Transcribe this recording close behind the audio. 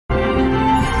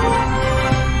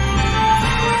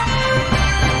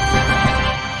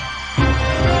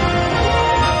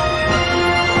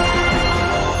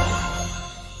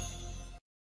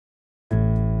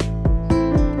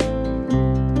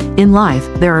In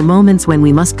life, there are moments when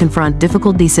we must confront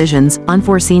difficult decisions,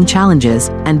 unforeseen challenges,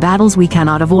 and battles we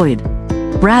cannot avoid.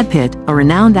 Brad Pitt, a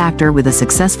renowned actor with a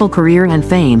successful career and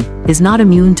fame, is not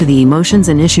immune to the emotions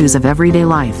and issues of everyday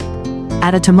life.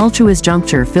 At a tumultuous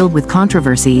juncture filled with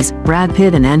controversies, Brad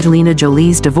Pitt and Angelina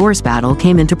Jolie's divorce battle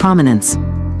came into prominence.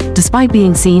 Despite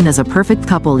being seen as a perfect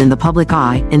couple in the public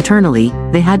eye, internally,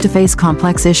 they had to face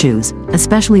complex issues,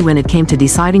 especially when it came to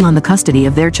deciding on the custody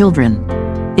of their children.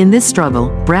 In this struggle,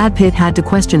 Brad Pitt had to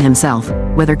question himself,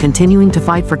 whether continuing to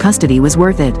fight for custody was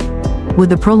worth it. Would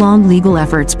the prolonged legal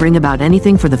efforts bring about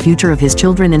anything for the future of his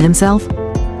children and himself?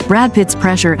 Brad Pitt's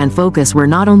pressure and focus were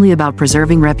not only about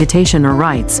preserving reputation or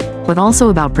rights, but also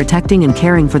about protecting and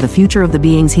caring for the future of the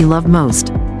beings he loved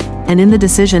most. And in the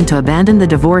decision to abandon the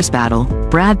divorce battle,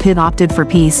 Brad Pitt opted for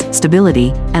peace,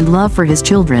 stability, and love for his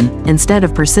children, instead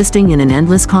of persisting in an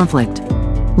endless conflict.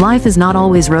 Life is not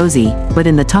always rosy, but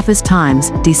in the toughest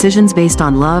times, decisions based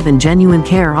on love and genuine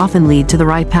care often lead to the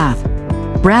right path.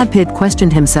 Brad Pitt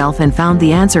questioned himself and found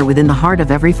the answer within the heart of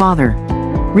every father.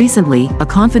 Recently, a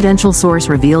confidential source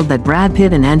revealed that Brad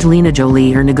Pitt and Angelina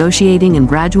Jolie are negotiating and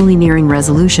gradually nearing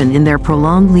resolution in their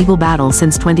prolonged legal battle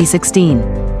since 2016.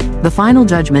 The final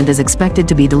judgment is expected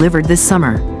to be delivered this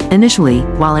summer. Initially,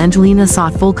 while Angelina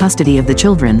sought full custody of the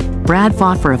children, Brad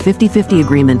fought for a 50-50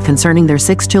 agreement concerning their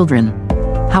 6 children.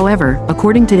 However,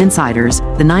 according to insiders,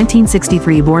 the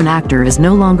 1963-born actor is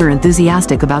no longer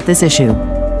enthusiastic about this issue.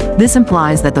 This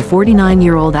implies that the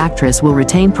 49-year-old actress will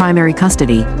retain primary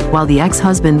custody, while the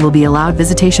ex-husband will be allowed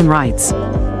visitation rights.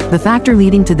 The factor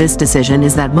leading to this decision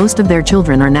is that most of their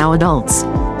children are now adults.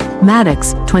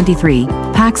 Maddox, 23,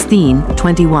 Pax Thien,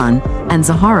 21, and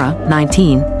Zahara,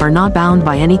 19, are not bound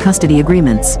by any custody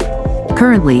agreements.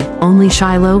 Currently, only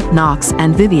Shiloh, Knox,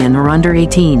 and Vivian are under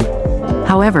 18.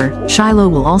 However, Shiloh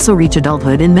will also reach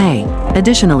adulthood in May.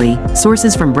 Additionally,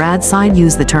 sources from Brad's side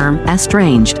use the term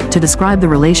estranged to describe the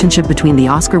relationship between the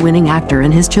Oscar-winning actor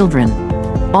and his children.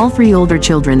 All 3 older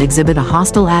children exhibit a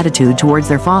hostile attitude towards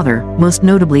their father, most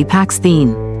notably Pax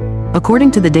Thien.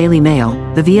 According to the Daily Mail,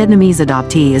 the Vietnamese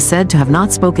adoptee is said to have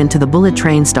not spoken to the bullet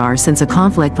train star since a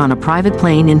conflict on a private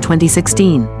plane in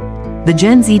 2016. The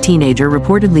Gen Z teenager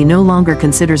reportedly no longer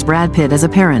considers Brad Pitt as a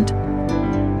parent.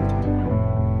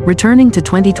 Returning to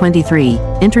 2023,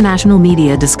 international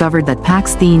media discovered that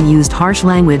Pax Thien used harsh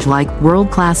language like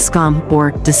world-class scum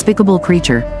or despicable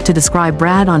creature to describe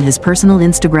Brad on his personal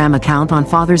Instagram account on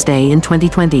Father's Day in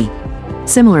 2020.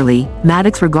 Similarly,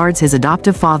 Maddox regards his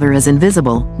adoptive father as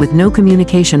invisible, with no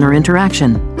communication or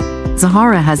interaction.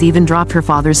 Zahara has even dropped her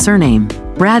father's surname.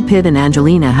 Brad Pitt and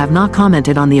Angelina have not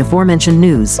commented on the aforementioned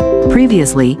news.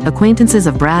 Previously, acquaintances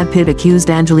of Brad Pitt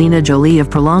accused Angelina Jolie of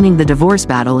prolonging the divorce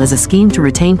battle as a scheme to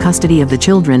retain custody of the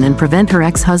children and prevent her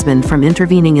ex-husband from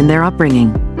intervening in their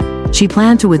upbringing. She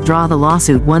planned to withdraw the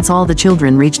lawsuit once all the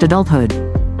children reached adulthood.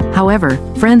 However,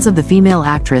 friends of the female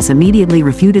actress immediately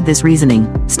refuted this reasoning,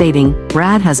 stating,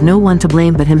 "Brad has no one to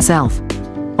blame but himself.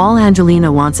 All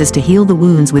Angelina wants is to heal the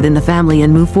wounds within the family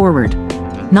and move forward."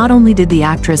 Not only did the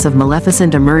actress of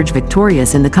Maleficent emerge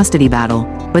victorious in the custody battle,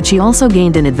 but she also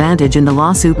gained an advantage in the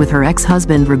lawsuit with her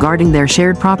ex-husband regarding their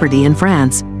shared property in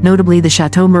France, notably the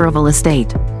Chateau Miraval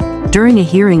estate. During a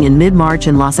hearing in mid-March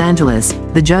in Los Angeles,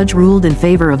 the judge ruled in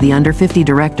favor of the under-50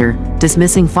 director,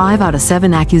 dismissing 5 out of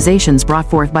 7 accusations brought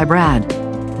forth by Brad.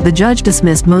 The judge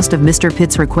dismissed most of Mr.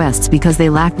 Pitt's requests because they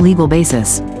lacked legal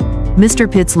basis.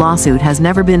 Mr. Pitt's lawsuit has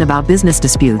never been about business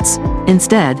disputes.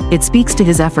 Instead, it speaks to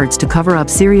his efforts to cover up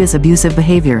serious abusive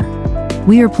behavior.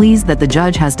 We are pleased that the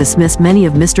judge has dismissed many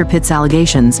of Mr. Pitt's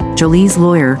allegations, Jolie's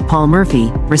lawyer, Paul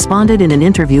Murphy, responded in an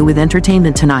interview with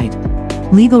Entertainment Tonight.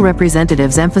 Legal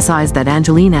representatives emphasized that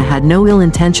Angelina had no ill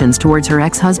intentions towards her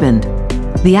ex-husband.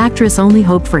 The actress only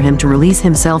hoped for him to release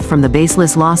himself from the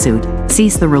baseless lawsuit,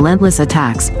 cease the relentless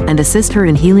attacks, and assist her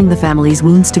in healing the family's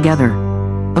wounds together.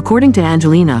 According to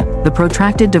Angelina, the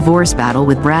protracted divorce battle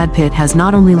with Brad Pitt has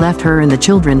not only left her and the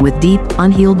children with deep,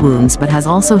 unhealed wounds but has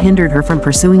also hindered her from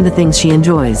pursuing the things she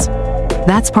enjoys.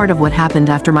 "That's part of what happened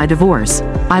after my divorce.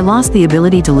 I lost the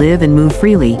ability to live and move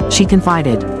freely," she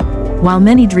confided. While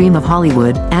many dream of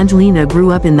Hollywood, Angelina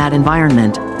grew up in that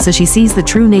environment, so she sees the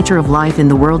true nature of life in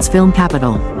the world's film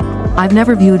capital. "I've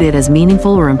never viewed it as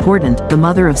meaningful or important," the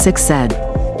mother of 6 said.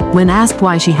 When asked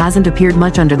why she hasn't appeared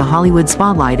much under the Hollywood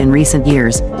spotlight in recent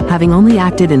years, having only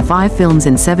acted in 5 films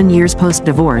in 7 years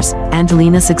post-divorce,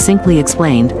 Angelina succinctly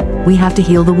explained, "We have to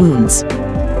heal the wounds.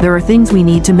 There are things we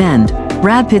need to mend."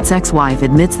 Brad Pitt's ex-wife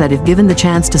admits that if given the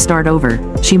chance to start over,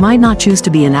 she might not choose to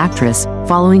be an actress,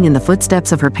 following in the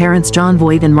footsteps of her parents Jon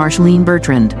Voight and Marceline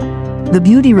Bertrand. The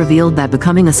beauty revealed that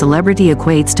becoming a celebrity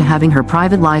equates to having her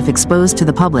private life exposed to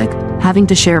the public, having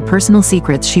to share personal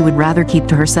secrets she would rather keep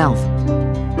to herself.